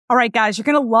All right, guys, you're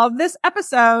going to love this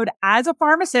episode. As a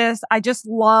pharmacist, I just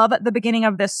love the beginning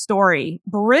of this story.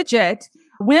 Bridgitte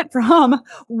went from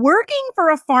working for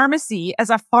a pharmacy as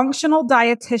a functional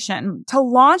dietitian to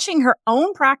launching her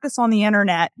own practice on the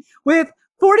internet with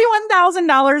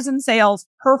 $41,000 in sales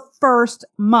her first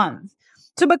month,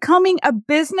 to becoming a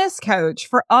business coach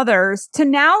for others, to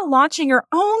now launching your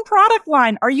own product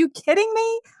line. Are you kidding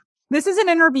me? This is an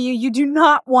interview you do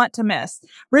not want to miss.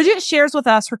 Bridgitte shares with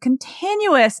us her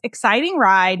continuous, exciting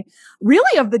ride,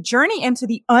 really of the journey into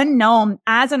the unknown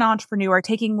as an entrepreneur,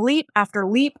 taking leap after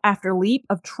leap after leap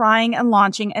of trying and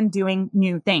launching and doing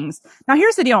new things. Now,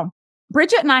 here's the deal.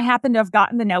 Bridgitte and I happen to have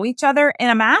gotten to know each other in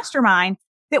a mastermind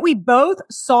that we both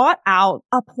sought out,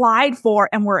 applied for,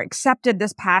 and were accepted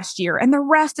this past year. And the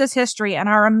rest is history and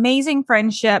our amazing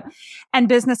friendship and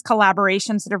business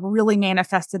collaborations that have really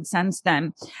manifested since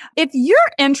then. If you're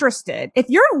interested, if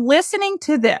you're listening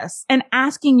to this and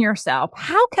asking yourself,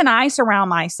 how can I surround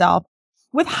myself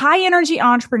with high energy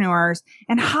entrepreneurs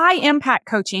and high impact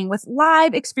coaching with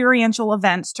live experiential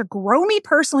events to grow me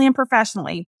personally and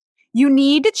professionally, you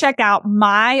need to check out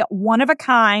my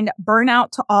one-of-a-kind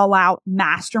Burnout to All Out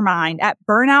mastermind at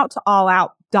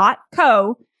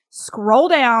burnouttoallout.co. Scroll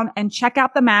down and check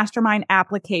out the mastermind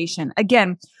application.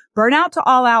 Again,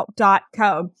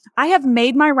 burnouttoallout.co. I have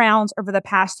made my rounds over the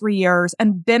past 3 years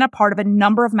and been a part of a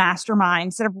number of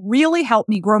masterminds that have really helped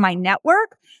me grow my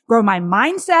network, grow my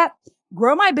mindset,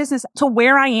 grow my business to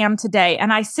where I am today.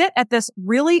 And I sit at this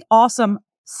really awesome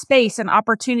space and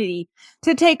opportunity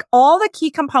to take all the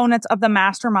key components of the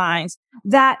masterminds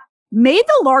that made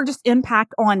the largest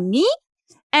impact on me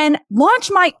and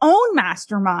launch my own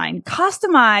mastermind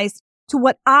customized to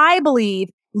what I believe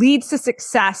leads to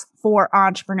success for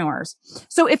entrepreneurs.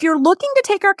 So if you're looking to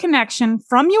take our connection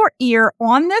from your ear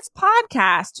on this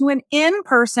podcast to an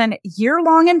in-person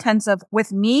year-long intensive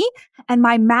with me and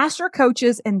my master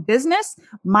coaches in business,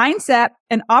 mindset,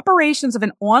 and operations of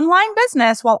an online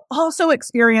business while also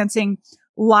experiencing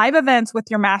live events with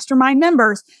your mastermind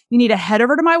members, you need to head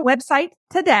over to my website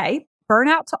today,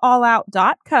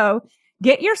 burnouttoallout.co.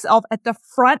 Get yourself at the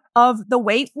front of the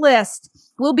wait list.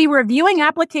 We'll be reviewing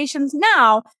applications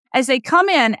now as they come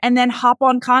in and then hop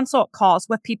on consult calls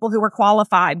with people who are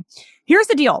qualified. Here's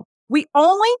the deal. We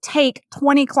only take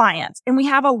 20 clients and we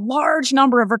have a large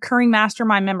number of recurring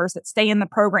mastermind members that stay in the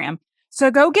program.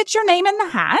 So go get your name in the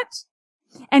hat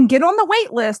and get on the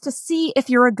wait list to see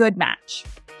if you're a good match.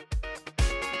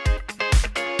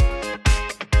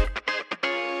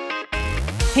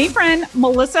 Hey friend,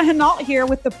 Melissa Hinault here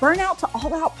with the Burnout to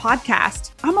All Out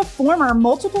podcast. I'm a former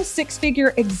multiple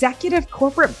six-figure executive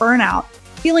corporate burnout,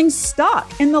 feeling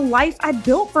stuck in the life I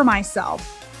built for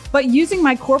myself. But using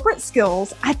my corporate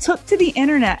skills, I took to the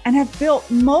internet and have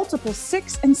built multiple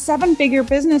 6- and 7-figure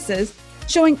businesses,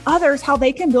 showing others how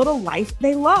they can build a life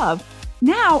they love.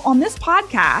 Now, on this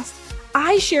podcast,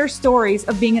 I share stories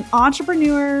of being an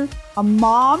entrepreneur, a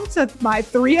mom to my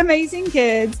 3 amazing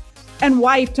kids, and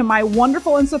wife to my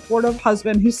wonderful and supportive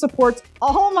husband who supports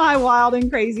all my wild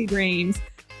and crazy dreams.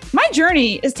 My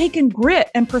journey is taking grit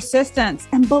and persistence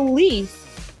and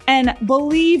belief. And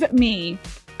believe me,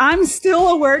 I'm still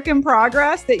a work in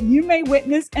progress that you may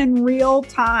witness in real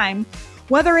time,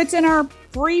 whether it's in our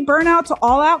free Burnout to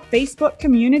All Out Facebook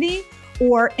community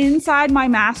or inside my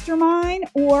mastermind,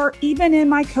 or even in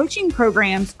my coaching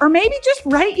programs, or maybe just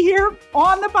right here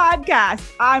on the podcast.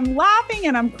 I'm laughing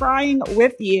and I'm crying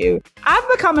with you. I've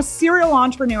become a serial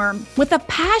entrepreneur with a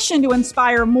passion to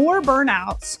inspire more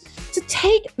burnouts to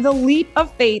take the leap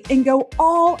of faith and go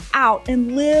all out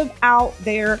and live out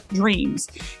their dreams.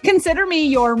 Consider me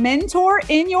your mentor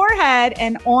in your head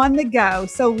and on the go.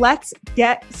 So let's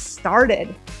get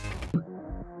started.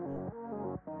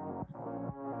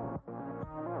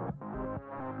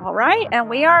 All right, and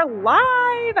we are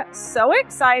live. So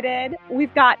excited.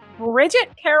 We've got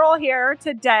Bridgitte Carroll here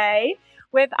today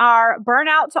with our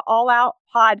Burnout to All Out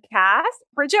podcast.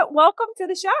 Bridgitte, welcome to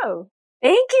the show.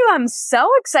 Thank you. I'm so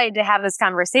excited to have this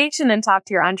conversation and talk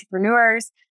to your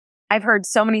entrepreneurs. I've heard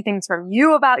so many things from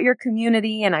you about your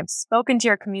community, and I've spoken to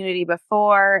your community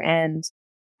before, and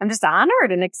I'm just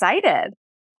honored and excited.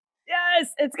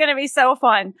 Yes, it's going to be so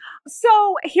fun.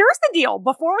 So here's the deal.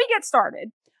 Before we get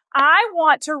started, I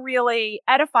want to really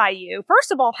edify you.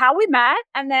 First of all, how we met,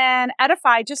 and then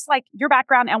edify just like your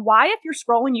background and why, if you're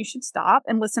scrolling, you should stop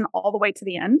and listen all the way to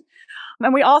the end.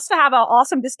 And we also have an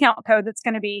awesome discount code that's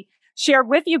going to be shared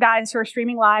with you guys who are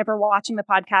streaming live or watching the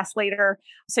podcast later.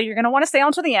 So you're going to want to stay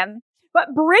on to the end. But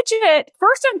Bridgitte,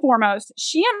 first and foremost,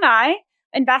 she and I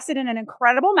invested in an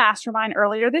incredible mastermind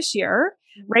earlier this year,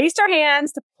 raised our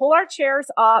hands to pull our chairs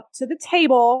up to the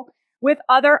table, with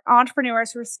other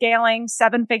entrepreneurs who are scaling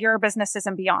 7-figure businesses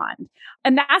and beyond.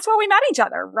 And that's where we met each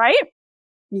other, right?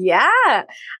 Yeah,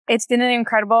 it's been an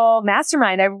incredible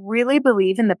mastermind. I really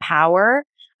believe in the power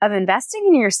of investing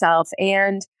in yourself.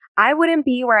 And I wouldn't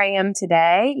be where I am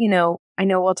today. I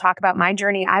know we'll talk about my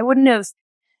journey. I wouldn't have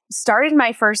started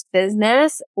my first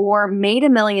business or made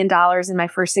 $1 million in my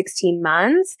first 16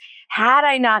 months had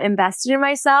I not invested in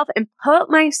myself and put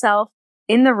myself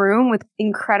in the room with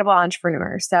incredible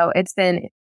entrepreneurs. So it's been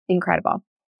incredible.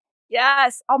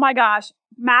 Yes. Oh my gosh.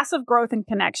 Massive growth and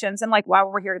connections. And like why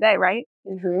we're here today, right?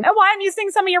 Mm-hmm. And why I'm using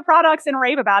some of your products and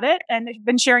rave about it and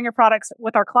been sharing your products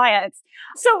with our clients.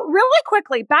 So really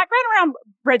quickly, background around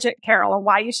Bridgitte Carroll and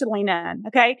why you should lean in.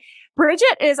 Okay.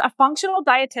 Bridgitte is a functional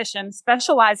dietitian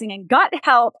specializing in gut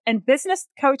health and business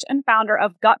coach and founder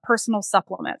of Gut Personal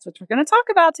Supplements, which we're going to talk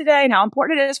about today and how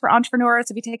important it is for entrepreneurs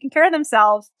to be taking care of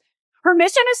themselves. Her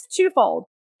mission is twofold: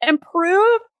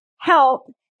 improve health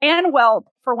and wealth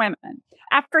for women.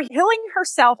 After healing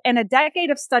herself and a decade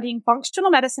of studying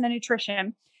functional medicine and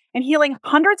nutrition and healing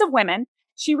hundreds of women,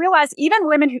 she realized even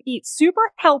women who eat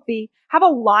super healthy have a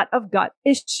lot of gut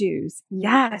issues.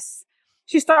 Yes.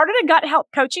 She started a gut health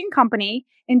coaching company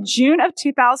in June of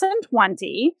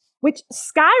 2020, which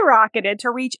skyrocketed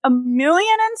to reach $1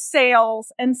 million in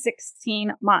sales in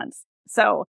 16 months.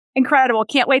 So incredible.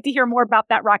 Can't wait to hear more about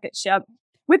that rocket ship.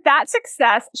 With that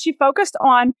success, she focused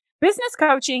on business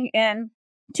coaching in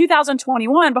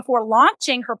 2021 before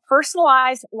launching her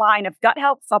personalized line of gut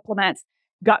health supplements,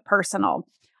 Gut Personal.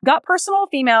 Gut Personal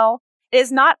Female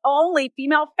is not only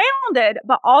female founded,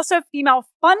 but also female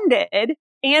funded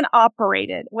and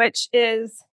operated, which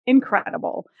is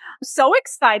incredible. So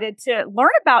excited to learn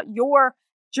about your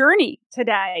journey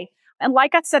today. And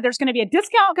like I said, there's going to be a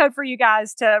discount code for you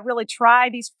guys to really try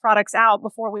these products out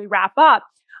before we wrap up.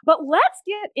 But let's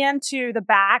get into the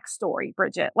backstory,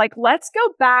 Bridgitte. Like, let's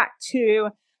go back to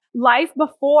life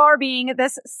before being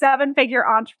this 7-figure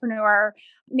entrepreneur,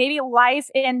 maybe life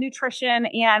in nutrition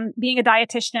and being a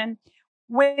dietitian,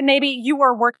 when maybe you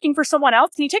were working for someone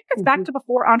else. Can you take us back to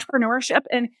before entrepreneurship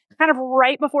and kind of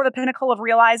right before the pinnacle of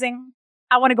realizing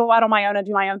I want to go out on my own and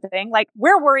do my own thing? Like,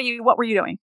 where were you? What were you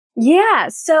doing? Yeah.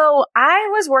 So I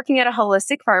was working at a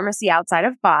holistic pharmacy outside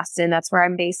of Boston. That's where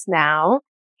I'm based now.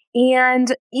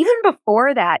 And even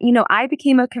before that, I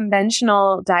became a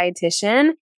conventional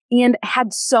dietitian and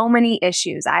had so many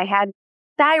issues. I had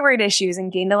thyroid issues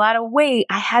and gained a lot of weight.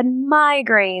 I had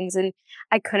migraines and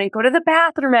I couldn't go to the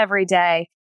bathroom every day.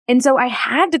 And so I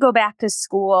had to go back to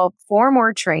school for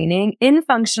more training in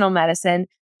functional medicine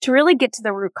to really get to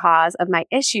the root cause of my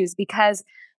issues, because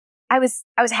I was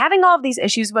having all of these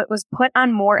issues, but was put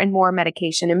on more and more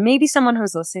medication. And maybe someone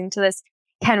who's listening to this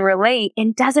can relate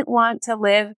and doesn't want to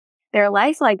live their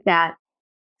life like that.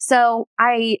 So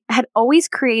I had always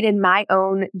created my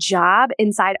own job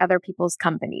inside other people's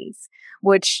companies,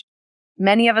 which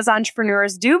many of us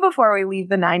entrepreneurs do before we leave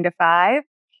the 9 to 5.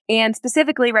 And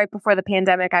specifically right before the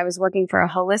pandemic, I was working for a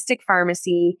holistic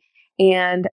pharmacy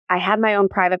and I had my own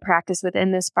private practice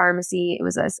within this pharmacy. It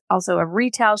was also a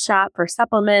retail shop for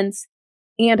supplements,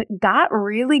 and got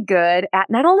really good at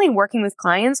not only working with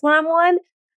clients one-on-one,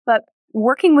 but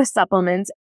working with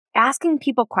supplements, asking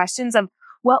people questions of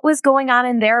what was going on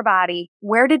in their body,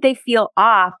 where did they feel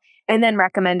off, and then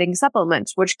recommending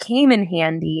supplements, which came in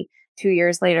handy 2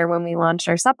 years later when we launched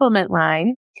our supplement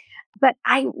line. But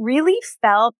I really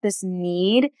felt this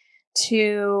need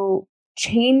to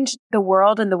change the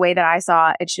world in the way that I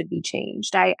saw it should be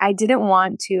changed. I didn't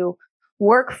want to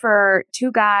work for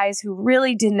two guys who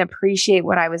really didn't appreciate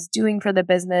what I was doing for the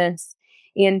business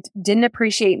and didn't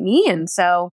appreciate me. And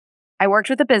so I worked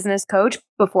with a business coach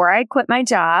before I quit my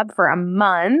job for a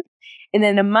month. And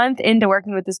then a month into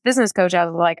working with this business coach, I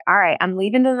was like, all right, I'm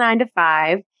leaving the 9 to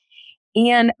 5.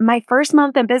 And my first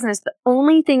month in business, the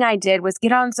only thing I did was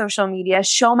get on social media,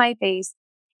 show my face,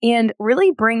 and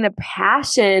really bring the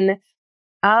passion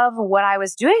of what I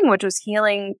was doing, which was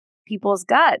healing people's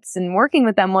guts and working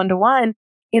with them one-to-one.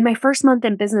 And my first month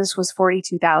in business was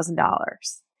 $42,000.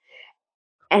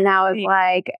 And I was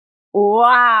like,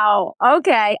 wow,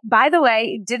 okay. By the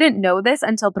way, didn't know this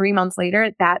until 3 months later.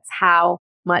 That's how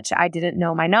much I didn't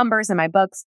know my numbers and my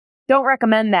books. Don't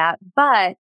recommend that.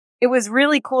 But it was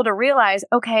really cool to realize,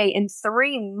 okay, in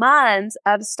 3 months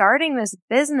of starting this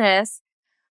business,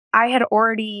 I had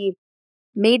already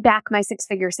made back my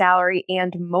 6-figure salary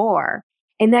and more.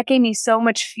 And that gave me so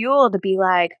much fuel to be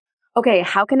like, okay,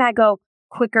 how can I go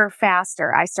quicker,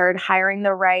 faster? I started hiring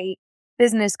the right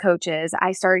business coaches.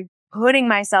 I started putting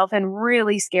myself in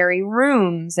really scary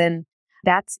rooms. And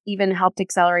that's even helped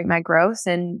accelerate my growth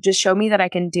and just show me that I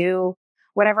can do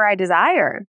whatever I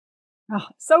desire. Oh,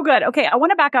 so good. Okay. I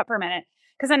want to back up for a minute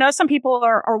because I know some people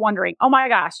are wondering, oh my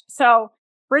gosh. So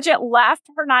Bridgitte left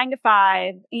her 9 to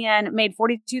 5 and made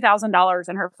 $42,000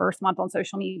 in her first month on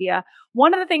social media.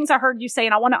 One of the things I heard you say,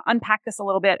 and I want to unpack this a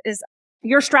little bit, is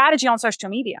your strategy on social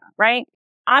media, right?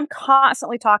 I'm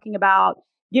constantly talking about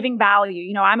giving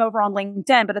value. I'm over on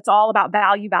LinkedIn, but it's all about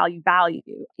value, value, value,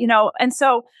 and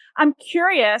so I'm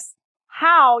curious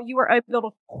how you were able to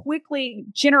quickly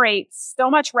generate so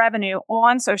much revenue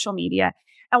on social media.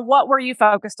 And what were you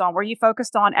focused on? Were you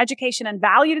focused on education and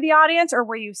value to the audience, or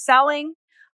were you selling?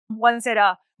 Was it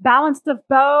a balance of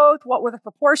both? What were the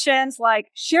proportions?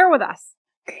 Like, share with us.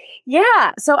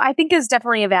 Yeah. So I think it's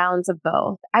definitely a balance of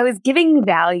both. I was giving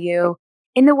value.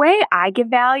 And the way I give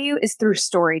value is through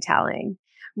storytelling,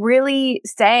 really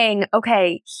saying,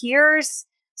 okay, here's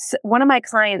one of my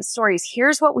clients' stories.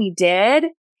 Here's what we did.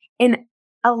 And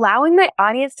allowing the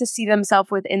audience to see themselves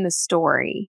within the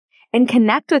story and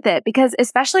connect with it. Because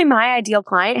especially my ideal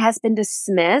client has been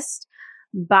dismissed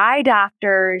by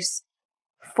doctors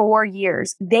for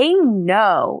years. They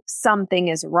know something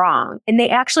is wrong and they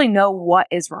actually know what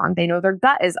is wrong. They know their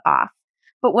gut is off.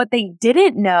 But what they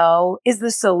didn't know is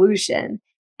the solution.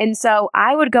 And so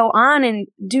I would go on and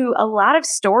do a lot of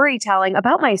storytelling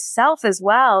about myself as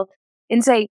well and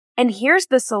say, and here's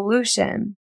the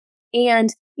solution.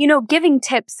 And, giving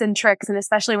tips and tricks. And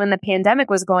especially when the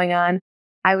pandemic was going on,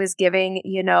 I was giving,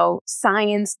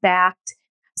 science-backed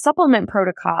supplement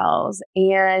protocols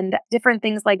and different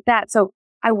things like that. So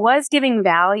I was giving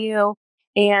value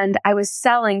and I was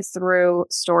selling through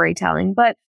storytelling.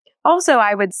 But also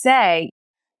I would say,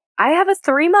 I have a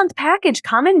 3-month package.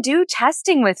 Come and do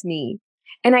testing with me.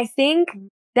 And I think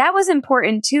that was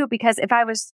important too, because if I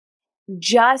was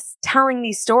just telling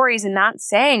these stories and not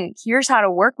saying, here's how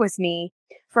to work with me,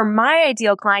 for my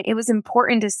ideal client, it was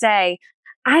important to say,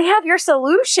 I have your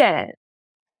solution.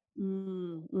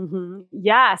 Mm-hmm.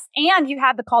 Yes. And you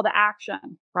had the call to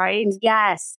action, right?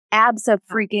 Yes.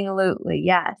 Abso-freaking-lutely.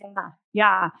 Yes.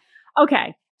 Yeah.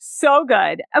 Okay. So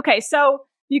good. Okay. So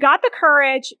you got the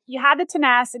courage, you had the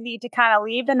tenacity to kind of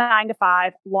leave the 9 to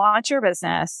 5, launch your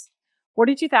business,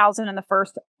 42,000 in the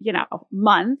first,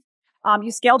 month.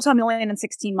 You scaled to $1 million in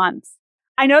 16 months.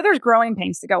 I know there's growing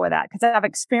pains to go with that because I've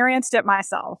experienced it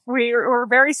myself. We're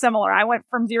very similar. I went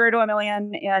from 0 to $1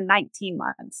 million in 19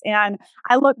 months. And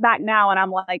I look back now and I'm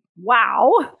like,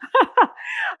 wow,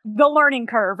 the learning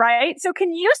curve, right? So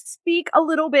can you speak a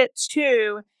little bit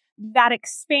to that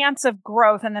expansive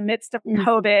growth in the midst of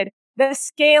COVID, the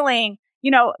scaling,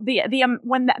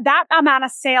 when that amount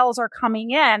of sales are coming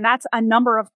in, that's a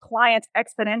number of clients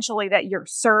exponentially that you're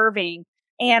serving.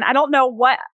 And I don't know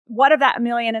what of that $1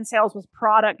 million in sales was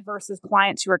product versus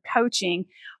clients you were coaching,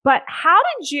 but how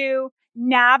did you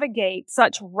navigate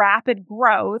such rapid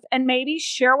growth? And maybe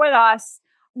share with us,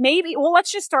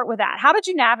 let's just start with that. How did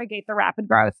you navigate the rapid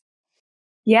growth?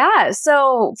 Yeah.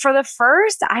 So for the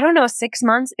first, 6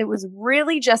 months, it was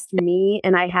really just me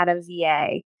and I had a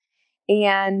VA.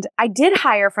 And I did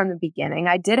hire from the beginning.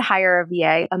 I did hire a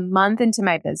VA a month into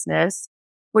my business,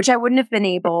 which I wouldn't have been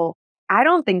able, I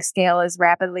don't think, scale as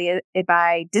rapidly if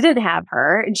I didn't have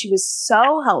her. And she was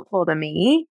so helpful to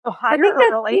me. So hire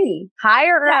early.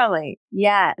 Hire early.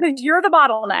 Yeah. You're the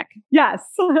bottleneck. Yes.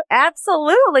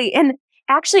 Absolutely. And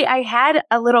actually, I had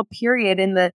a little period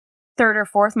in the 3rd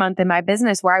or 4th month in my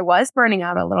business where I was burning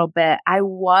out a little bit. I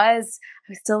was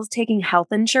still taking health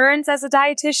insurance as a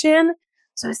dietitian.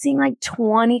 So I was seeing like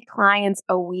 20 clients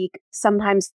a week.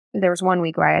 Sometimes there was one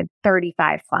week where I had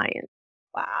 35 clients.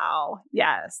 Wow.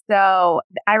 Yes. So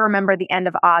I remember the end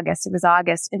of August. It was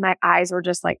August and my eyes were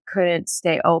just like, couldn't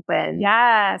stay open.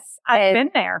 Yes. I've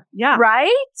been there. Yeah.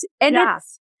 Right? And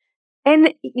yes.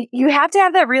 And you have to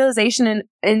have that realization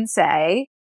and say,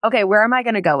 okay, where am I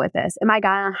going to go with this? Am I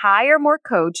going to hire more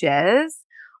coaches,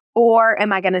 or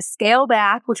am I going to scale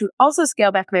back, which would also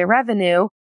scale back my revenue,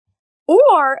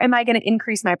 or am I going to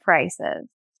increase my prices?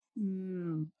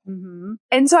 Mm-hmm.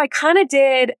 And so I kind of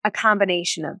did a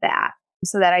combination of that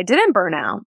so that I didn't burn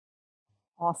out.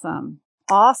 Awesome.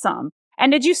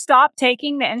 And did you stop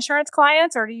taking the insurance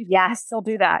clients, or do you still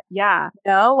do that? Yeah.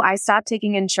 No, I stopped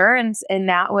taking insurance, and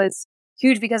that was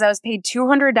huge because I was paid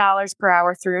 $200 per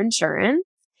hour through insurance.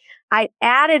 I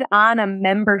added on a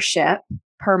membership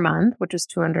per month, which was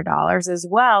 $200 as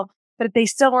well, but they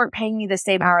still weren't paying me the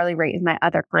same hourly rate as my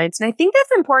other clients. And I think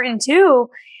that's important too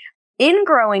in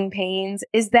growing pains,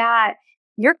 is that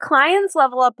your clients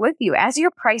level up with you. As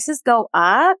your prices go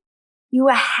up, you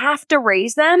have to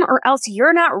raise them, or else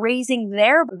you're not raising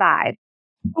their vibe.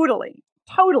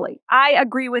 Totally. I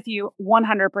agree with you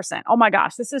 100%. Oh my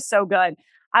gosh, this is so good.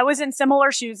 I was in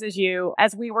similar shoes as you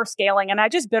as we were scaling, and I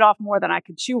just bit off more than I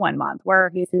could chew one month,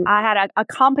 where I had a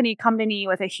company come to me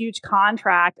with a huge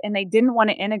contract and they didn't want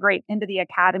to integrate into the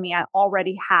academy I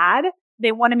already had.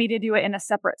 They wanted me to do it in a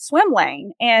separate swim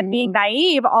lane. And being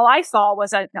naive, all I saw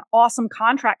was an awesome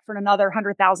contract for another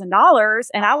 $100,000.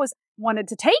 And I wanted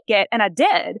to take it, and I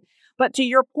did. But to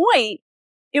your point,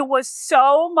 it was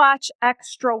so much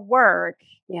extra work.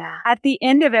 Yeah. At the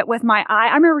end of it with my eye,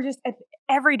 I remember just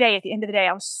every day at the end of the day,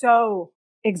 I was so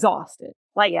exhausted,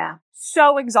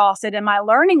 so exhausted. And my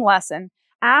learning lesson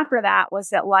after that was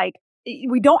that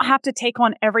we don't have to take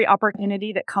on every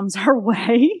opportunity that comes our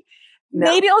way. No.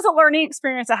 Maybe it was a learning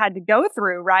experience I had to go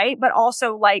through, right? But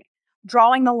also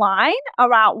drawing the line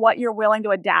about what you're willing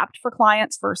to adapt for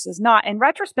clients versus not. In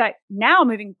retrospect, now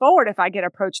moving forward, if I get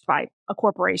approached by a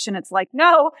corporation, it's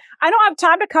no, I don't have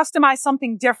time to customize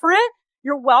something different.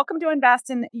 You're welcome to invest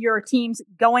in your teams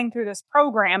going through this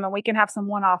program, and we can have some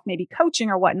one-off maybe coaching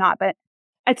or whatnot, but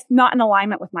it's not in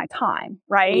alignment with my time,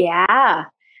 right? Yeah.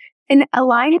 And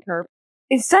alignment curve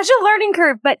is such a learning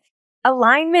curve, but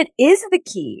alignment is the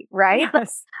key, right?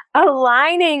 Yes.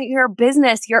 Aligning your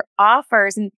business, your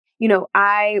offers. And,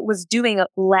 I was doing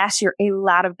last year a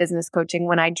lot of business coaching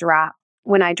when I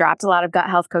dropped a lot of gut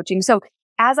health coaching. So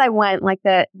as I went,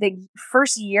 the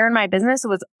first year in my business, it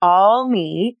was all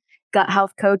me, gut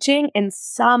health coaching and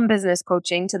some business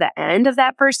coaching to the end of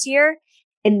that first year.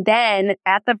 And then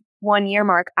at the 1 year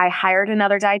mark, I hired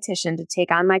another dietitian to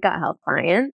take on my gut health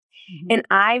client. Mm-hmm. And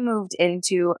I moved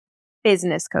into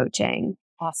business coaching.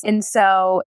 Awesome. And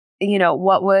so,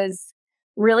 what was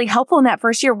really helpful in that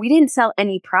first year, we didn't sell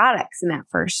any products in that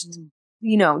first,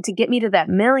 to get me to that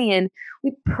million,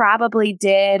 we probably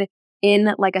did in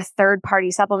a third party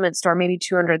supplement store, maybe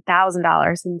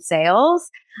 $200,000 in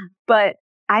sales. But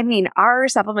our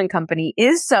supplement company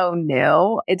is so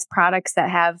new. It's products that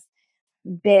have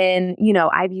been,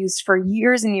 I've used for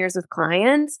years and years with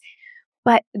clients.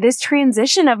 But this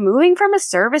transition of moving from a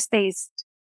service-based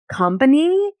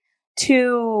company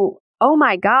to, oh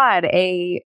my God,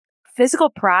 a physical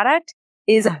product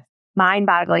is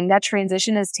mind-boggling. That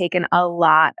transition has taken a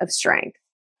lot of strength.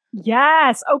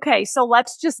 Yes. Okay. So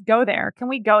let's just go there. Can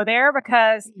we go there?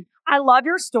 Because I love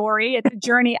your story. It's a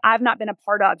journey I've not been a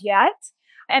part of yet.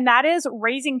 And that is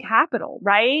raising capital,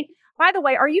 right? By the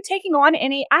way, are you taking on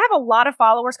I have a lot of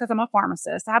followers because I'm a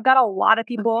pharmacist. I've got a lot of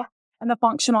people in the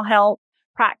functional health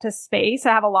practice space.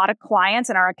 I have a lot of clients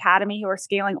in our academy who are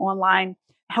scaling online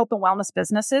health and wellness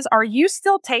businesses. Are you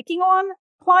still taking on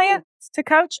clients to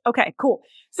coach? Okay, cool.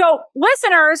 So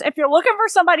listeners, if you're looking for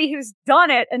somebody who's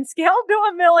done it and scaled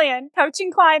to $1 million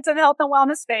coaching clients in the health and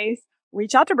wellness space,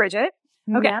 reach out to Bridgitte.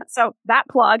 Okay, so that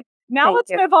plug. Now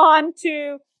let's move on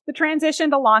to the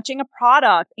transition to launching a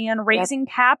product and raising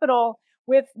capital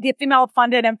with the female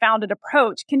funded and founded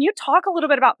approach. Can you talk a little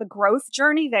bit about the growth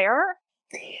journey there?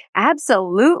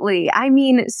 Absolutely.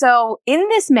 So in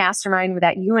this mastermind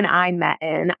that you and I met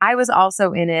in, I was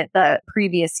also in it the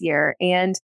previous year.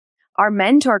 And our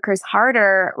mentor, Chris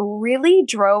Harder, really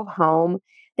drove home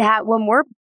that when we're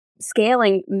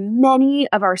scaling many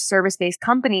of our service-based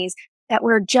companies, that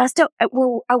we're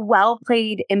a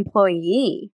well-paid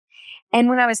employee. And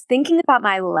when I was thinking about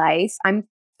my life, I'm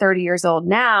 30 years old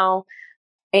now,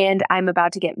 and I'm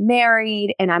about to get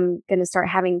married, and I'm going to start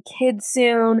having kids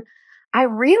soon. I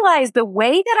realized the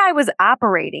way that I was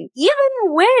operating, even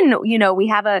when, we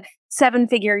have a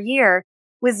 7-figure year,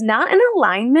 was not in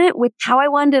alignment with how I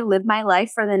wanted to live my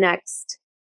life for the next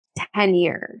 10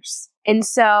 years. And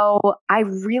so I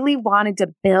really wanted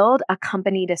to build a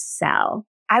company to sell.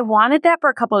 I wanted that for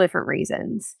a couple of different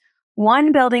reasons.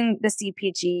 One, building the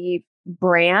CPG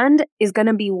brand is going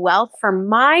to be wealth for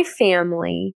my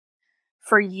family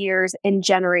for years and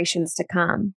generations to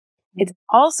come. It's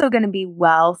also going to be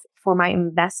wealth for my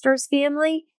investors'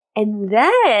 family, and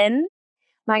then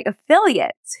my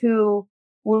affiliates who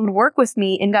would work with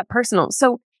me in Gut Personal.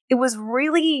 So it was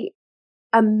really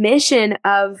a mission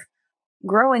of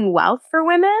growing wealth for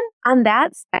women on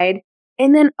that side.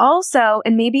 And then also,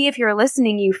 and maybe if you're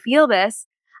listening, you feel this,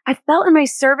 I felt in my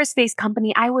service-based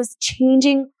company, I was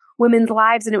changing women's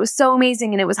lives, and it was so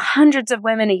amazing. And it was hundreds of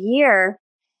women a year.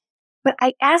 But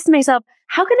I asked myself,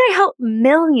 how can I help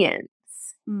millions?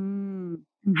 Mm-hmm.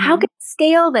 How can I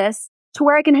scale this to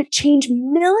where I can change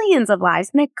millions of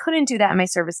lives? And I couldn't do that in my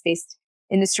service-based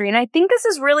industry. And I think this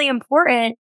is really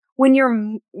important when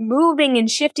you're moving and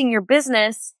shifting your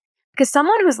business, because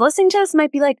someone who's listening to this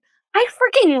might be like, I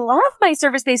freaking love my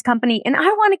service-based company, and I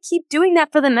want to keep doing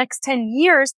that for the next 10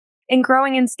 years and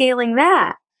growing and scaling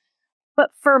that. But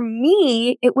for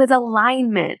me, it was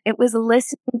alignment. It was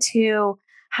listening to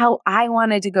how I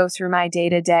wanted to go through my day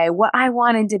to day, what I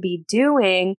wanted to be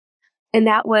doing. And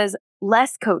that was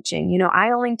less coaching.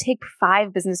 I only take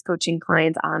 5 business coaching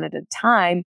clients on at a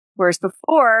time, whereas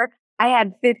before I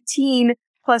had 15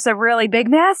 plus a really big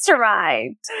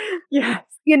mastermind. Yes.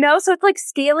 So it's like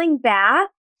scaling back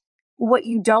what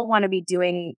you don't want to be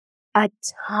doing a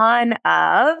ton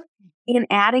of and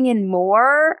adding in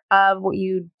more of what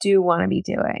you do want to be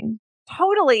doing.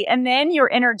 Totally. And then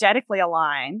you're energetically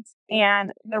aligned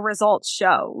and the results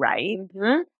show, right?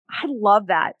 Mm-hmm. I love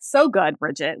that. So good,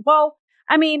 Bridgitte. Well,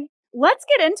 let's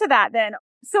get into that then.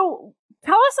 So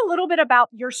tell us a little bit about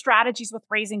your strategies with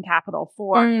raising capital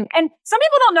and some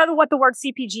people don't know what the word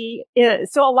CPG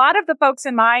is. So a lot of the folks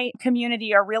in my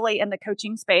community are really in the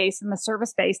coaching space and the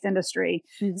service-based industry.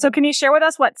 Mm-hmm. So can you share with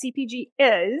us what CPG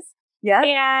is? Yeah.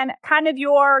 And kind of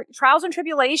your trials and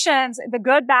tribulations, the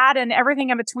good, bad, and everything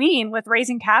in between with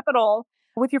raising capital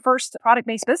with your first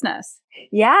product-based business?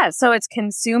 Yeah. So it's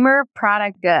consumer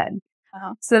product good.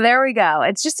 Uh-huh. So there we go.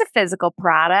 It's just a physical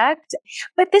product.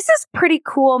 But this is pretty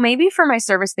cool, maybe for my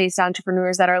service-based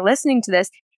entrepreneurs that are listening to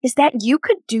this, is that you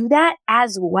could do that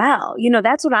as well.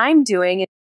 That's what I'm doing.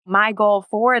 My goal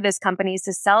for this company is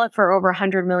to sell it for over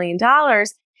 $100 million.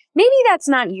 Maybe that's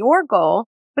not your goal,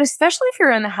 but especially if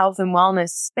you're in the health and wellness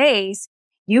space,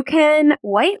 you can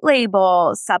white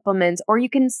label supplements, or you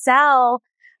can sell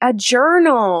a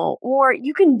journal, or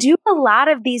you can do a lot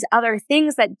of these other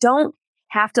things that don't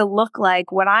have to look like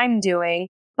what I'm doing,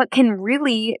 but can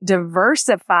really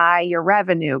diversify your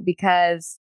revenue,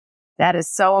 because that is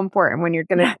so important when you're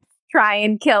going to try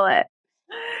and kill it.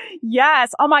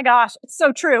 Yes. Oh my gosh. It's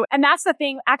so true. And that's the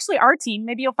thing. Actually, our team,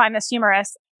 maybe you'll find this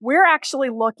humorous. We're actually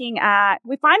we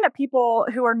find that people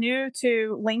who are new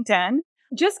to LinkedIn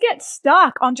just get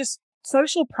stuck on just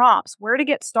social prompts, where to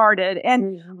get started.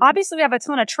 And obviously we have a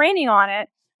ton of training on it,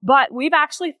 but we've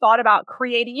actually thought about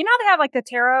creating, they have like the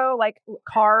tarot,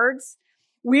 cards.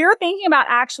 We're thinking about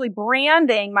actually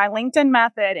branding my LinkedIn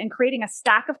method and creating a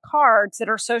stack of cards that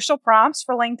are social prompts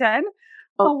for LinkedIn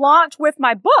to launch with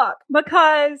my book,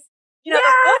 because the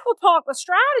book will talk with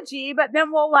strategy, but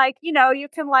then we'll you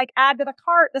can add to the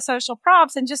cart the social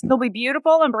prompts, and just they'll be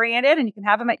beautiful and branded, and you can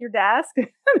have them at your desk.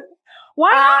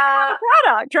 Why not have a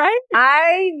product, right?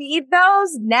 I need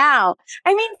those now.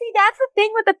 See, that's the thing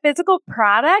with the physical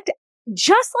product.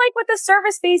 Just like with a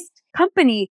service-based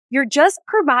company, you're just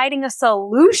providing a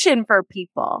solution for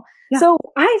people. Yeah. So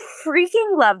I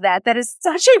freaking love that. That is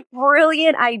such a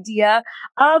brilliant idea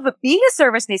of being a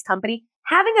service-based company,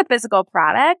 having a physical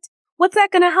product. What's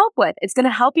that going to help with? It's going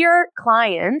to help your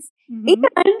clients, and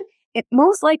it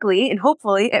most likely and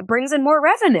hopefully it brings in more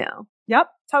revenue. Yep,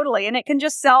 totally. And it can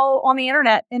just sell on the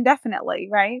internet indefinitely,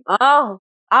 right? Oh,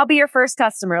 I'll be your first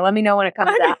customer. Let me know when it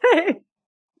comes out.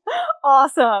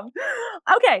 Awesome.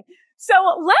 Okay. So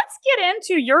let's get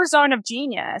into your zone of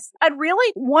genius. I'd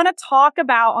really want to talk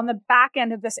about, on the back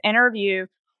end of this interview,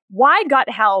 why gut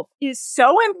health is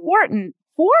so important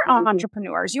for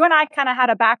entrepreneurs. You and I kind of had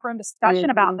a backroom discussion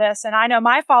about this. And I know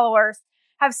my followers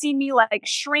have seen me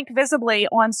shrink visibly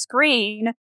on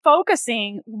screen,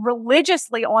 focusing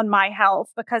religiously on my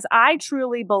health, because I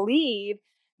truly believe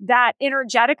that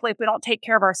energetically, if we don't take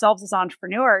care of ourselves as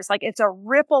entrepreneurs, it's a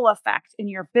ripple effect in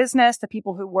your business, the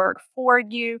people who work for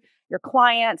you, your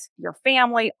clients, your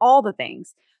family, all the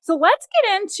things. So let's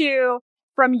get into,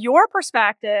 from your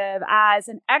perspective as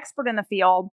an expert in the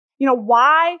field,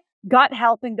 why gut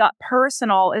health and gut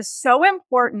personal is so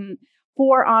important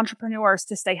for entrepreneurs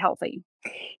to stay healthy.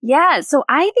 Yeah. So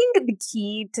I think the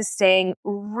key to staying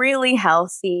really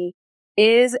healthy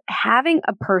is having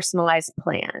a personalized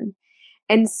plan.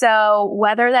 And so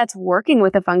whether that's working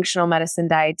with a functional medicine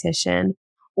dietitian,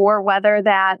 or whether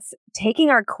that's taking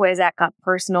our quiz at Gut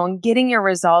Personal and getting your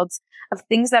results of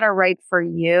things that are right for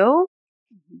you,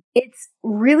 it's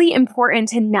really important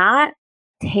to not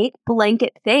take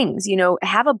blanket things,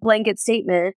 have a blanket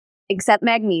statement, except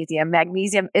magnesium.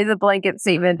 Magnesium is a blanket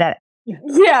statement that,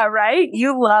 yeah, right?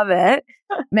 You love it.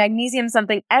 Magnesium is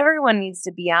something everyone needs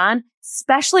to be on,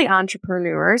 especially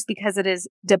entrepreneurs, because it is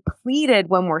depleted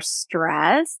when we're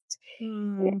stressed.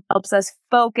 It helps us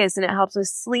focus, and it helps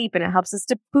us sleep, and it helps us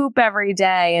to poop every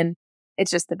day. And it's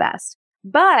just the best.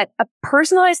 But a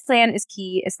personalized plan is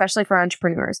key, especially for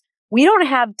entrepreneurs. We don't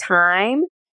have time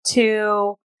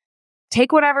to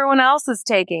take what everyone else is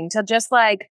taking, to just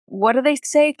what do they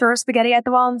say? Throw spaghetti at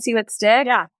the wall and see what sticks.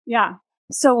 Yeah. Yeah.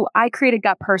 So I created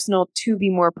Gut Personal to be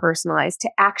more personalized, to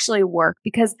actually work,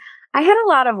 because I had a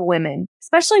lot of women,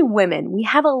 especially women. We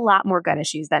have a lot more gut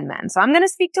issues than men. So I'm going to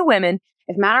speak to women.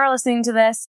 If men are listening to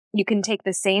this, you can take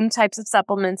the same types of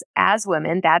supplements as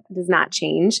women. That does not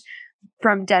change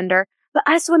from gender. But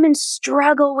us women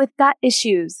struggle with gut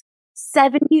issues.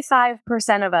 75%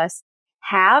 of us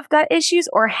have gut issues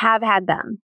or have had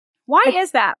them. Why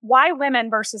is that? Why women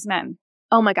versus men?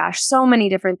 Oh my gosh, so many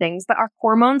different things. But our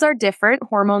hormones are different.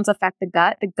 Hormones affect the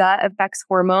gut. The gut affects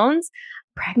hormones.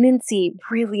 Pregnancy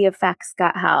really affects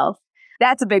gut health.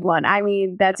 That's a big one. I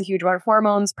mean, that's a huge one.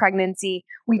 Hormones, pregnancy.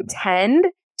 We tend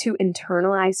to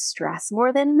internalize stress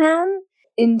more than men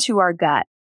into our gut.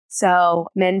 So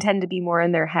men tend to be more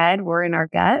in their head. We're in our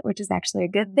gut, which is actually a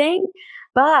good thing.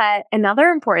 But another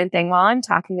important thing while I'm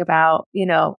talking about,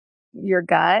 your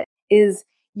gut is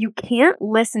you can't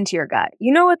listen to your gut.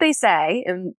 You know what they say,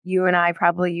 and you and I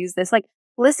probably use this, like,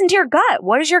 listen to your gut.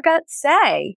 What does your gut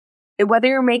say? Whether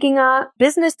you're making a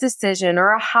business decision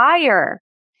or a hire,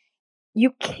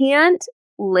 you can't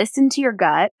listen to your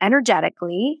gut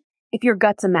energetically if your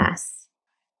gut's a mess.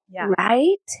 Yeah.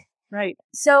 Right? Right.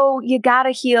 So you got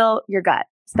to heal your gut,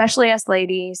 especially us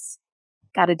ladies,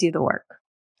 got to do the work.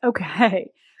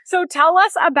 Okay. So tell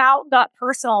us about Gut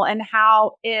Personal and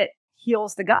how it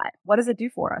heals the gut. What does it do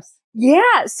for us?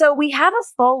 Yeah. So we have a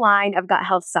full line of gut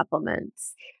health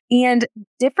supplements, and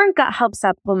different gut health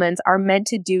supplements are meant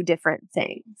to do different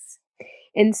things.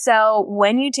 And so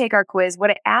when you take our quiz,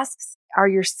 what it asks are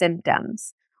your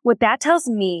symptoms. What that tells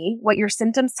me, what your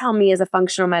symptoms tell me as a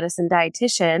functional medicine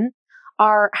dietitian,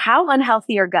 are how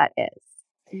unhealthy your gut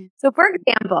is. So for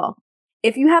example,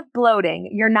 if you have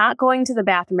bloating, you're not going to the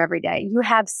bathroom every day, you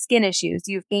have skin issues,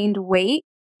 you've gained weight,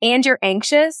 and you're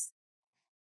anxious,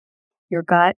 your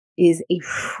gut is a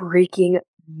freaking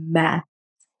mess.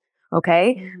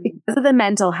 Okay? Because of the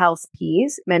mental health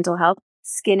piece, mental health,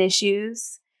 skin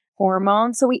issues,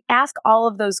 hormones. So we ask all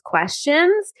of those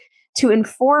questions to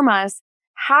inform us,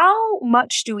 how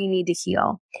much do we need to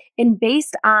heal? And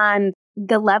based on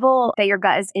the level that your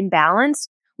gut is imbalanced,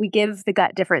 we give the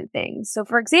gut different things. So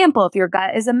for example, if your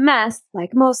gut is a mess,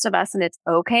 like most of us, and it's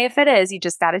okay if it is, you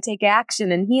just got to take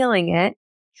action in healing it,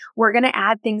 we're going to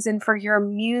add things in for your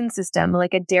immune system,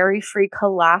 like a dairy-free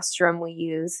colostrum we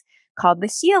use called the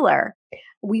Healer.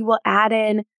 We will add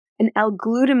in an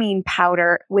L-glutamine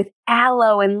powder with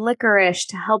aloe and licorice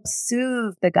to help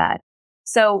soothe the gut.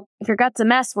 So if your gut's a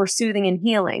mess, we're soothing and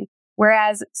healing.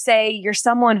 Whereas, say you're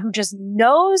someone who just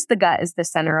knows the gut is the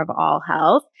center of all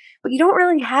health, but you don't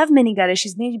really have many gut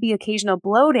issues, maybe occasional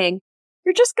bloating,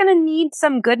 you're just going to need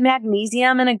some good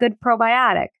magnesium and a good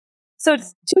probiotic. So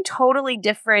it's two totally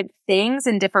different things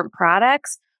and different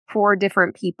products for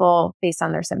different people based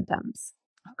on their symptoms.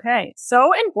 Okay.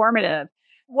 So informative.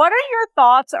 What are your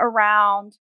thoughts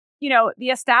around, the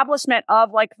establishment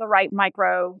of like the right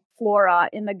microflora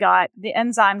in the gut, the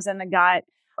enzymes in the gut?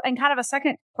 And kind of a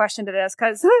second question to this,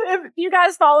 because if you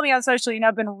guys follow me on social,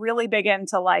 I've been really big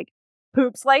into like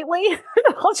poops lately.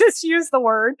 I'll just use the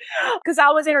word because I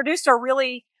was introduced to a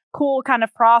really cool kind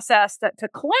of process to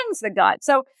cleanse the gut.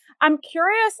 So I'm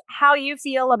curious how you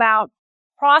feel about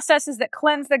processes that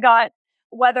cleanse the gut,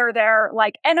 whether they're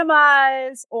like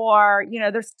enemas or,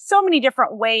 there's so many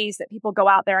different ways that people go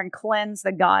out there and cleanse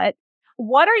the gut.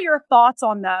 What are your thoughts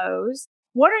on those?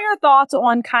 What are your thoughts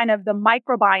on kind of the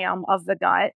microbiome of the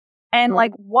gut and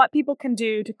like what people can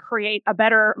do to create a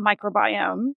better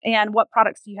microbiome, and what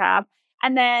products do you have?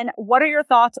 And then what are your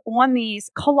thoughts on these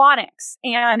colonics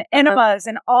and enemas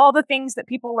and all the things that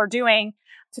people are doing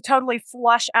to totally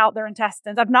flush out their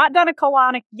intestines? I've not done a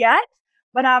colonic yet,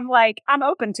 but I'm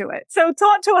open to it. So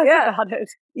talk to us about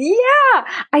it. Yeah.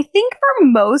 I think for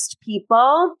most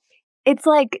people, it's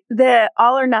like the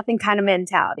all or nothing kind of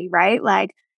mentality, right?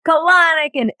 Like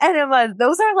colonic and enemas,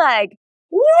 those are like,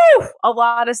 woo, a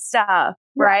lot of stuff,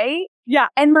 right? Yeah.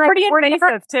 And like, pretty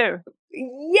invasive too.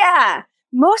 Yeah.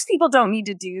 Most people don't need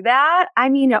to do that. I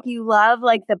mean, if you love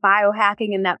like the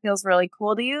biohacking and that feels really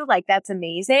cool to you, like that's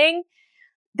amazing.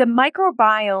 The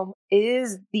microbiome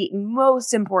is the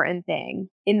most important thing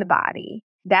in the body.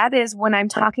 That is, when I'm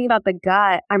talking about the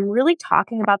gut, I'm really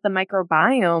talking about the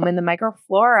microbiome and the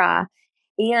microflora,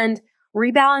 and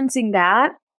rebalancing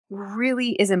that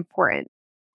really is important.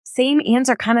 Same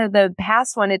answer, kind of the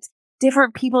past one. It's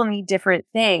different people need different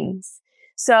things.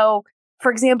 So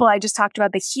for example, I just talked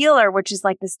about the Healer, which is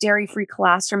like this dairy-free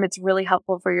colostrum. It's really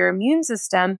helpful for your immune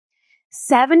system.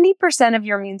 70% of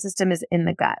your immune system is in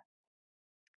the gut.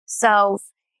 So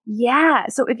yeah,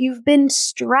 so if you've been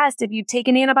stressed, if you've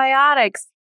taken antibiotics,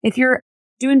 if you're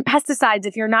doing pesticides,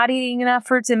 if you're not eating enough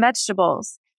fruits and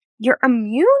vegetables, your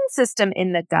immune system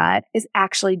in the gut is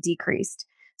actually decreased.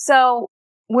 So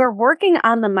we're working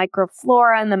on the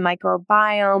microflora and the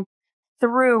microbiome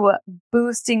through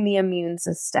boosting the immune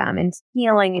system and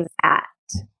healing that.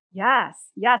 Yes.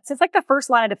 Yeah. It's like the first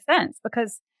line of defense,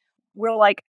 because we're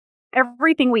like,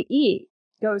 everything we eat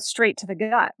goes straight to the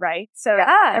gut, right? So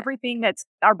Yeah. everything that's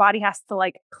our body has to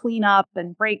like clean up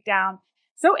and break down.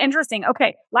 So interesting.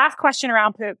 Okay. Last question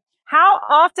around poop. How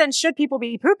often should people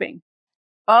be pooping?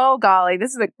 Oh, golly.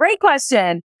 This is a great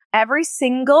question. Every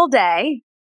single day,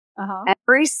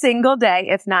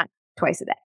 if not twice a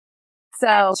day.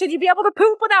 So Should you be able to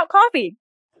poop without coffee?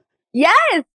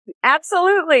 yes,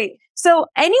 absolutely. So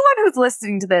anyone who's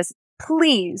listening to this,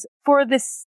 please, for the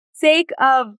sake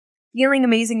of feeling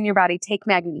amazing in your body, take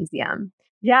magnesium.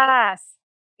 Yes.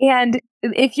 And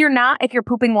if you're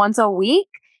pooping once a week,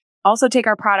 also take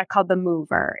our product called the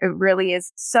Mover. It really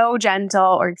is so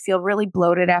gentle, or you feel really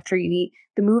bloated after you eat.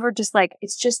 The Mover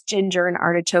it's just ginger and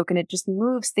artichoke, and it just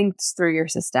moves things through your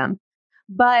system.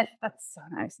 But that's so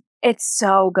nice. It's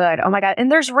so good. Oh my God.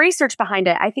 And there's research behind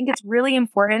it. I think it's really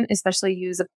important, especially you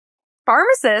as a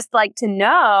pharmacist, like to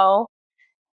know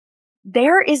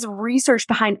there is research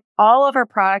behind all of our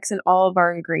products and all of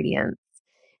our ingredients.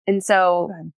 And so,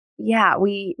 yeah,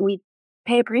 we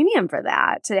pay a premium for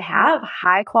that to have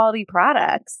high quality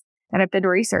products that have been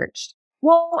researched.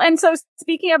 Well, and so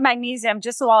speaking of magnesium,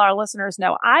 just so all our listeners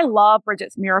know, I love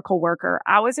Bridgitte's Miracle Worker.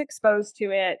 I was exposed to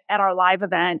it at our live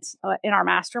event in our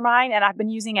mastermind, and I've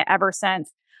been using it ever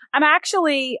since. I'm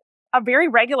actually a very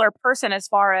regular person as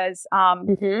far as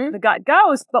the gut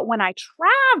goes, but when I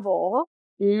travel,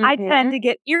 I tend to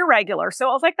get irregular. So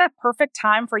it was like that perfect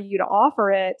time for you to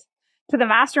offer it to the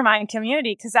mastermind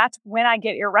community, because that's when I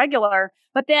get irregular.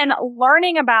 But then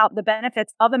learning about the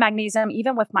benefits of the magnesium,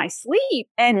 even with my sleep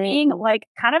and being like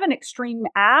kind of an extreme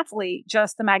athlete,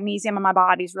 just the magnesium in my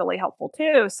body is really helpful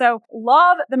too. So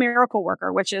love the Miracle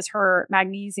Worker, which is her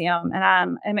magnesium. And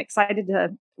I'm excited to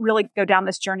really go down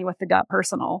this journey with the Gut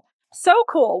Personal. So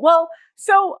cool. Well,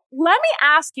 so let me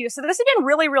ask you, so this has been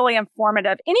really, really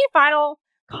informative. Any final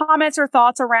comments or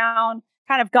thoughts around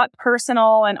kind of Gut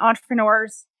Personal and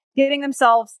entrepreneurs getting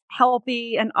themselves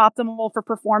healthy and optimal for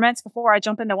performance before I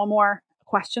jump into one more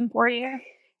question for you?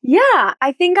 Yeah,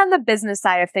 I think on the business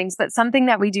side of things, but something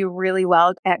that we do really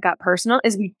well at Gut Personal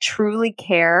is we truly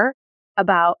care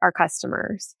about our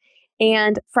customers.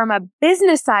 And from a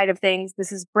business side of things,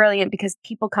 this is brilliant because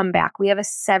people come back. We have a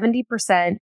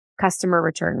 70% customer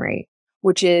return rate,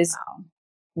 which is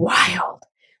wild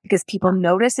because people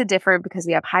notice a difference because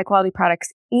we have high quality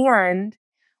products and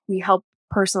we help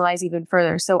personalize even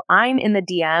further. So I'm in the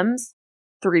DMs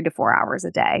 3 to 4 hours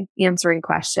a day answering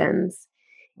questions.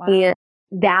 Wow. And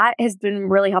that has been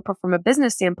really helpful from a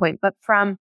business standpoint. But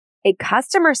from a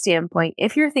customer standpoint,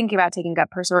 if you're thinking about taking Gut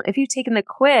Personal, if you've taken the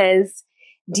quiz,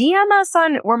 DM us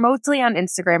we're mostly on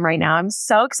Instagram right now. I'm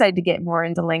so excited to get more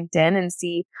into LinkedIn and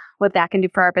see what that can do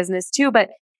for our business too. But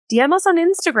DM us on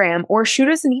Instagram or shoot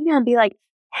us an email and be like,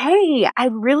 hey,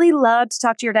 I'd really love to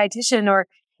talk to your dietitian, or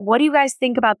what do you guys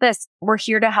think about this? We're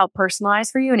here to help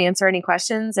personalize for you and answer any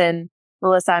questions. And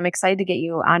Melissa, I'm excited to get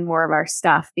you on more of our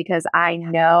stuff because I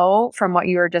know from what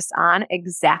you were just on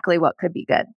exactly what could be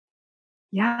good.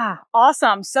 Yeah.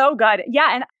 Awesome. So good.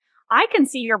 Yeah. And I can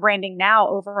see your branding now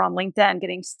over on LinkedIn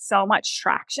getting so much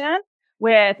traction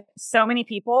with so many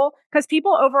people, because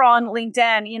people over on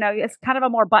LinkedIn, it's kind of a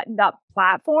more buttoned up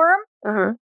platform.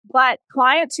 But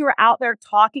clients who are out there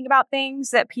talking about things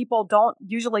that people don't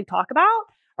usually talk about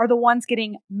are the ones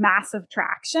getting massive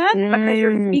traction because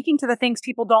you're speaking to the things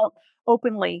people don't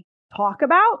openly talk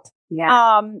about.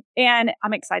 Yeah. And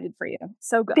I'm excited for you.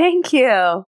 So good. Thank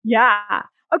you. Yeah.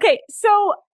 Okay.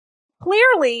 So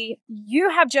clearly you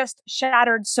have just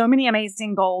shattered so many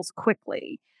amazing goals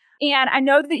quickly. And I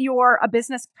know that you're a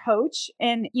business coach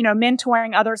and,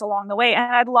 mentoring others along the way.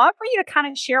 And I'd love for you to kind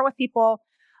of share with people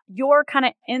your kind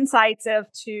of insights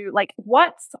to like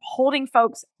what's holding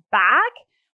folks back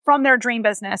from their dream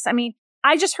business. I mean,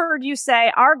 I just heard you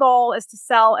say our goal is to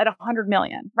sell at 100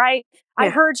 million, right? Yeah. I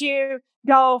heard you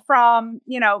go from,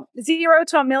 0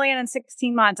 to $1 million in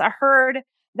 16 months. I heard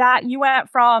that you went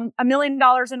from $1 million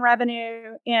in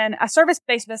revenue in a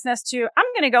service-based business to I'm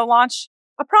going to go launch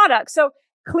a product. So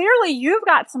clearly you've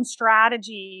got some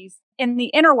strategies in the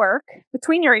inner work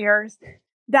between your ears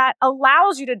that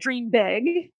allows you to dream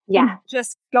big. Yeah.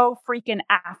 Just go freaking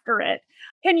after it.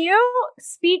 Can you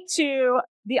speak to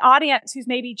the audience who's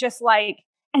maybe just like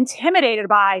intimidated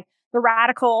by the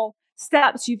radical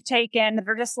steps you've taken?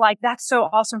 They're just like, that's so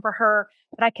awesome for her,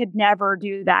 but I could never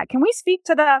do that. Can we speak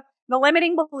to the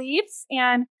limiting beliefs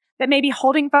and that may be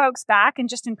holding folks back and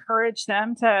just encourage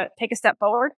them to take a step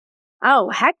forward? Oh,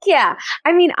 heck yeah.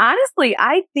 I mean, honestly,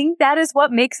 I think that is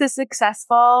what makes a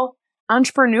successful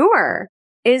entrepreneur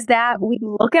is that we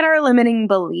look at our limiting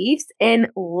beliefs and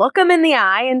look them in the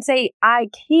eye and say, I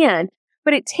can.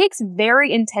 But it takes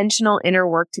very intentional inner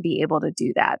work to be able to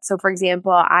do that. So for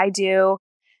example, I do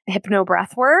hypno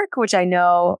breath work, which I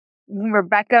know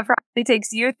Rebecca probably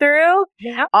takes you through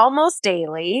almost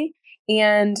daily.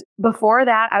 And before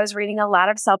that, I was reading a lot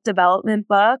of self-development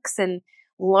books and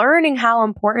learning how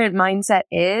important mindset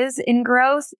is in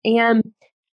growth. And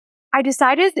I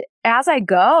decided as I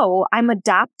go, I'm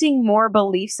adopting more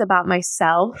beliefs about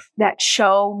myself that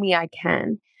show me I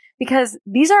can. Because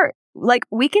these are like,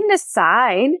 we can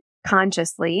decide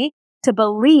consciously to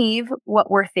believe what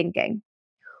we're thinking.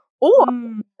 Or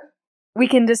we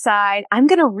can decide, I'm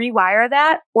going to rewire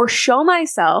that or show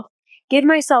myself, give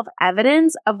myself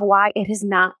evidence of why it is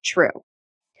not true.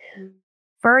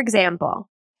 For example,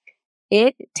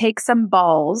 it takes some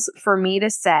balls for me to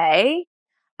say,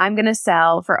 I'm going to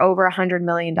sell for over $100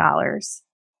 million.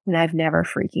 And I've never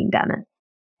freaking done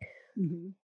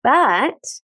it. But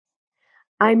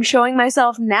I'm showing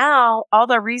myself now all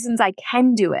the reasons I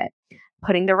can do it.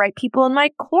 Putting the right people in my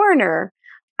corner.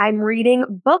 I'm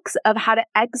reading books of how to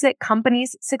exit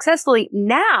companies successfully.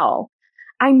 Now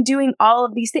I'm doing all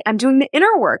of these things. I'm doing the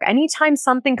inner work. Anytime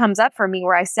something comes up for me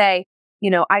where I say,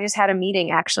 I just had a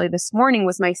meeting actually this morning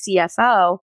with my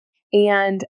CFO,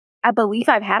 and a belief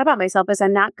I've had about myself is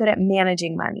I'm not good at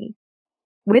managing money.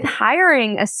 With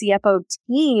hiring a CFO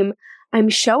team, I'm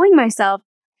showing myself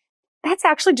that's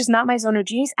actually just not my zone of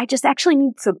genius. I just actually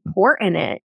need support in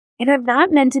it. And I'm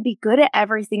not meant to be good at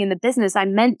everything in the business.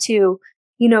 I'm meant to,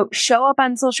 show up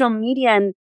on social media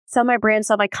and sell my brand,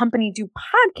 sell my company, do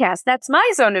podcasts. That's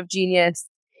my zone of genius.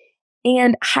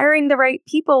 And hiring the right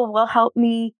people will help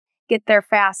me get there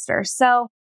faster. So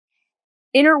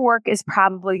inner work is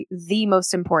probably the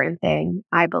most important thing,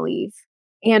 I believe,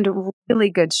 and really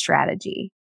good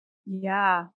strategy.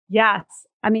 Yeah. Yes.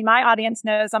 I mean, my audience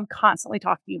knows I'm constantly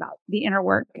talking about the inner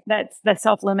work. That's the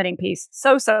self-limiting piece.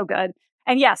 So good.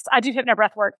 And yes, I do hypno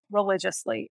breath work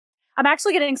religiously. I'm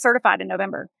actually getting certified in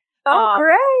November. Oh,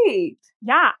 great.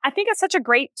 Yeah. I think it's such a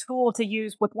great tool to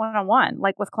use with one-on-one,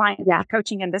 like with client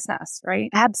coaching and business, right?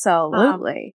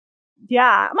 Absolutely.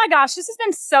 Yeah. Oh my gosh, this has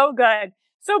been so good.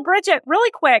 So Bridgitte,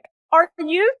 really quick, are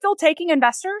you still taking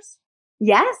investors?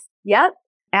 Yes. Yep.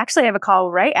 Actually, I have a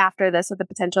call right after this with a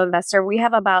potential investor. We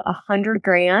have about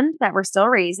 $100,000 that we're still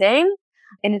raising,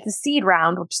 and it's a seed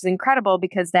round, which is incredible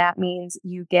because that means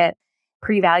you get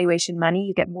pre-valuation money,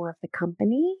 you get more of the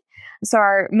company. So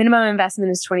our minimum investment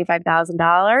is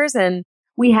 $25,000, and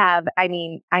we have,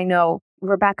 I know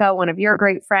Rebecca, one of your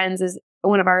great friends, is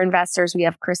one of our investors. We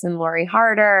have Chris and Lori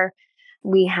Harder.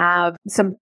 We have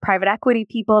some private equity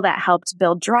people that helped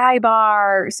build Dry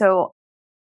Bar. So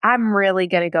I'm really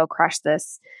going to go crush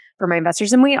this for my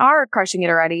investors. And we are crushing it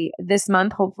already this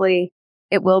month. Hopefully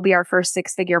it will be our first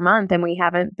 6-figure month, and we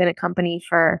haven't been a company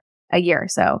for a year.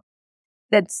 So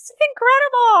that's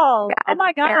incredible. Oh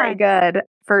my God. Very good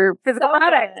for physical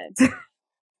products.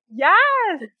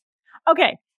 Yes.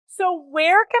 Okay. So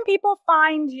where can people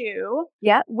find you?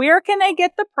 Yeah. Where can they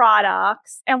get the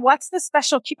products? And what's the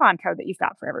special coupon code that you've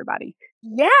got for everybody?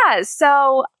 Yeah.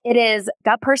 So it is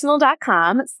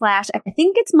gutpersonal.com/ I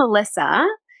think it's Melissa,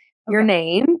 your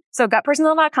name. So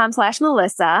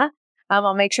gutpersonal.com/Melissa.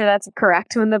 I'll make sure that's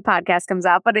correct when the podcast comes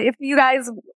out. But if you guys,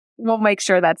 we'll make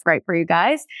sure that's right for you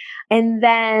guys. And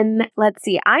then let's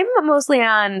see, I'm mostly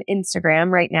on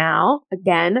Instagram right now.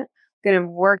 Again, going to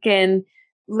work in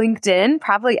LinkedIn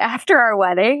probably after our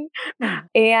wedding.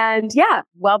 And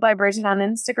Well by Bridgitte on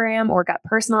Instagram or Gut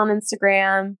Personal on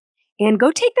Instagram. And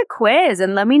go take the quiz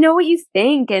and let me know what you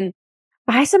think, and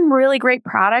buy some really great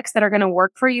products that are going to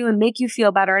work for you and make you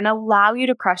feel better and allow you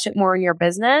to crush it more in your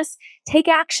business. Take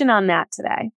action on that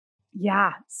today.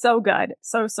 Yeah, so good.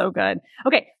 So good.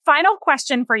 Okay, final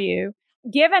question for you.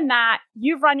 Given that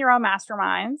you've run your own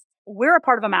masterminds, we're a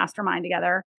part of a mastermind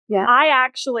together. Yeah. I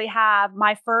actually have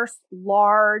my first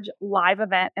large live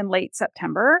event in late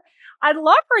September. I'd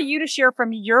love for you to share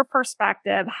from your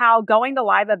perspective how going to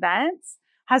live events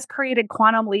has created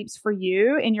quantum leaps for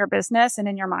you in your business and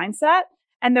in your mindset,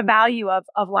 and the value of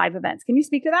live events. Can you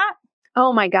speak to that?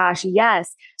 Oh my gosh,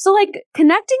 yes. So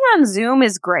connecting on Zoom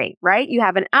is great, right? You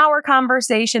have an hour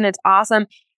conversation. It's awesome.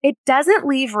 It doesn't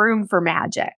leave room for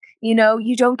magic. You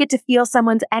don't get to feel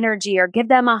someone's energy or give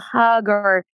them a hug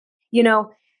or,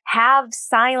 have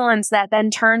silence that then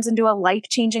turns into a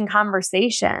life-changing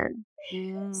conversation.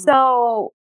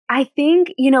 So I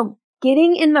think,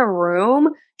 getting in the room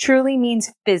truly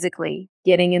means physically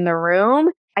getting in the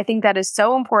room. I think that is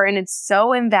so important. It's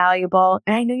so invaluable.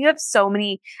 And I know you have so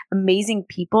many amazing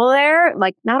people there.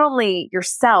 Like not only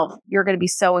yourself, you're going to be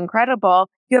so incredible.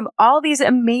 You have all these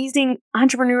amazing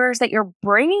entrepreneurs that you're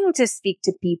bringing to speak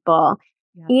to people.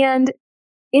 Yeah. And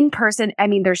in person,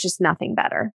 there's just nothing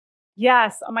better.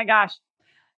 Yes. Oh my gosh.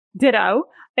 Ditto.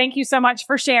 Thank you so much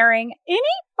for sharing. Any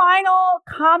final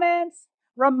comments,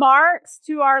 remarks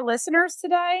to our listeners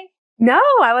today? No,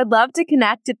 I would love to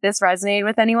connect if this resonated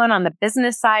with anyone on the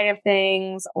business side of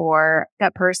things or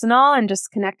got personal, and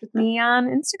just connect with me on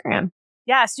Instagram.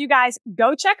 Yes, you guys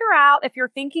go check her out if you're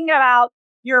thinking about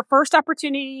your first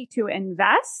opportunity to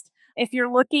invest. If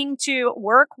you're looking to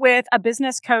work with a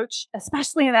business coach,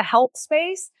 especially in the health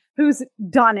space, who's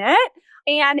done it.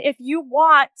 And if you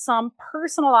want some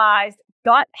personalized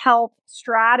gut health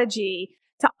strategy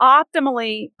to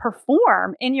optimally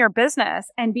perform in your business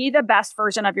and be the best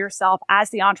version of yourself as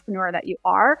the entrepreneur that you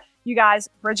are, you guys,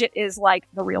 Bridgitte is like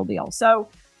the real deal. So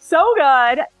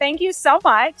good. Thank you so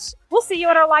much. We'll see you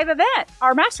at our live event,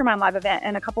 our mastermind live event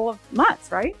in a couple of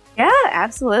months, right? Yeah,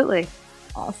 absolutely.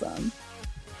 Awesome.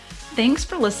 Thanks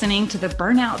for listening to the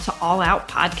Burnout to All Out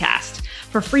podcast.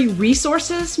 For free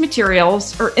resources,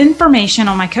 materials, or information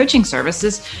on my coaching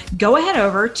services, go ahead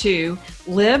over to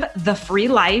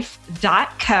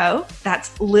livethefreelife.co. That's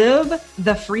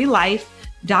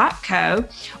livethefreelife.co.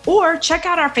 Or check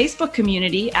out our Facebook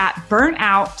community at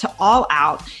Burnout to All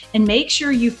Out, and make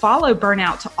sure you follow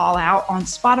Burnout to All Out on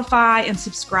Spotify and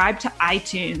subscribe to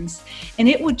iTunes. And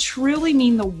it would truly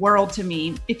mean the world to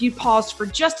me if you paused for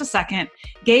just a second,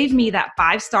 gave me that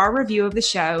 5-star review of the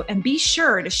show, and be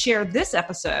sure to share this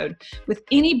episode with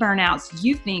any burnouts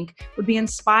you think would be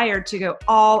inspired to go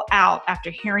all out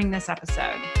after hearing this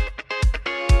episode.